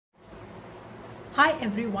Hi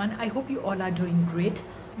everyone, I hope you all are doing great.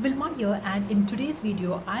 Wilma here, and in today's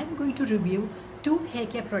video I'm going to review two hair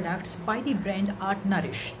care products by the brand Art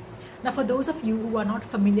Nourish. Now for those of you who are not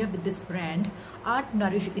familiar with this brand, Art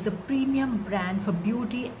Nourish is a premium brand for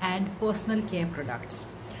beauty and personal care products.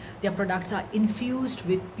 Their products are infused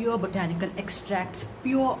with pure botanical extracts,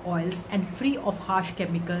 pure oils and free of harsh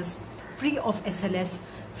chemicals, free of SLS,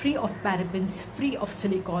 free of parabens, free of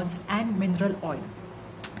silicones and mineral oil.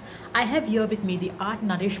 I have here with me the Art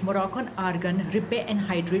Nourish Moroccan Argan Repair and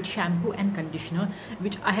Hydrate shampoo and conditioner,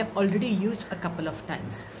 which I have already used a couple of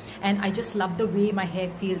times, and I just love the way my hair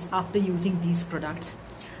feels after using these products.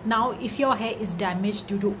 Now if your hair is damaged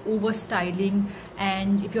due to over styling,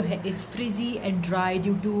 and if your hair is frizzy and dry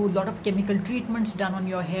due to a lot of chemical treatments done on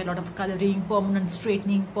your hair, a lot of coloring, permanent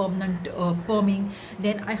straightening, permanent perming,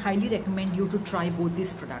 then I highly recommend you to try both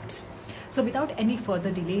these products. So without any further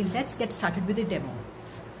delay, let's get started with the demo.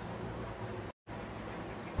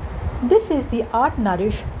 This is the Art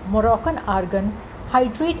Nourish Moroccan Argan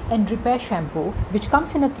Hydrate and Repair Shampoo, which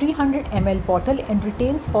comes in a 300 ml bottle and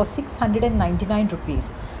retails for 699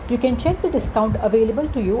 rupees. You can check the discount available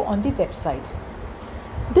to you on the website.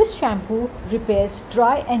 This shampoo repairs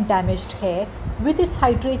dry and damaged hair with its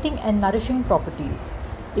hydrating and nourishing properties.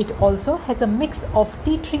 It also has a mix of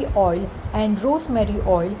tea tree oil and rosemary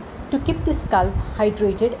oil to keep the scalp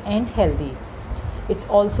hydrated and healthy. It's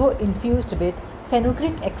also infused with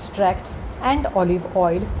fenugreek extracts and olive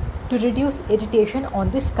oil to reduce irritation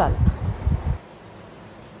on the scalp.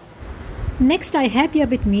 Next, I have here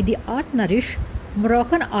with me the Art Nourish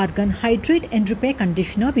Moroccan Argan Hydrate and Repair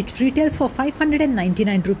Conditioner, which retails for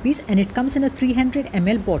 599 rupees and it comes in a 300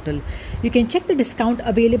 ml bottle. You can check the discount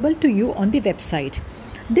available to you on the website.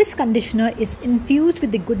 This conditioner is infused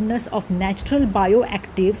with the goodness of natural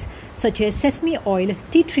bioactives such as sesame oil,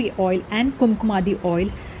 tea tree oil and kumkumadi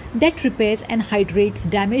oil that repairs and hydrates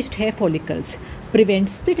damaged hair follicles,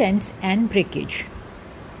 prevents split ends and breakage.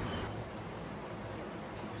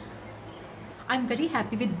 I'm very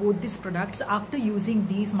happy with both these products. After using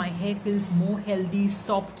these, my hair feels more healthy,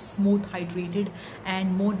 soft, smooth, hydrated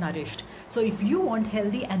and more nourished. So if you want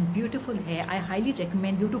healthy and beautiful hair, I highly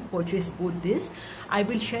recommend you to purchase both this. I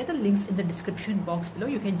will share the links in the description box below.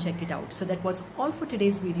 You can check it out. So that was all for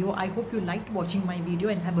today's video. I hope you liked watching my video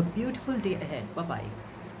and have a beautiful day ahead. Bye-bye.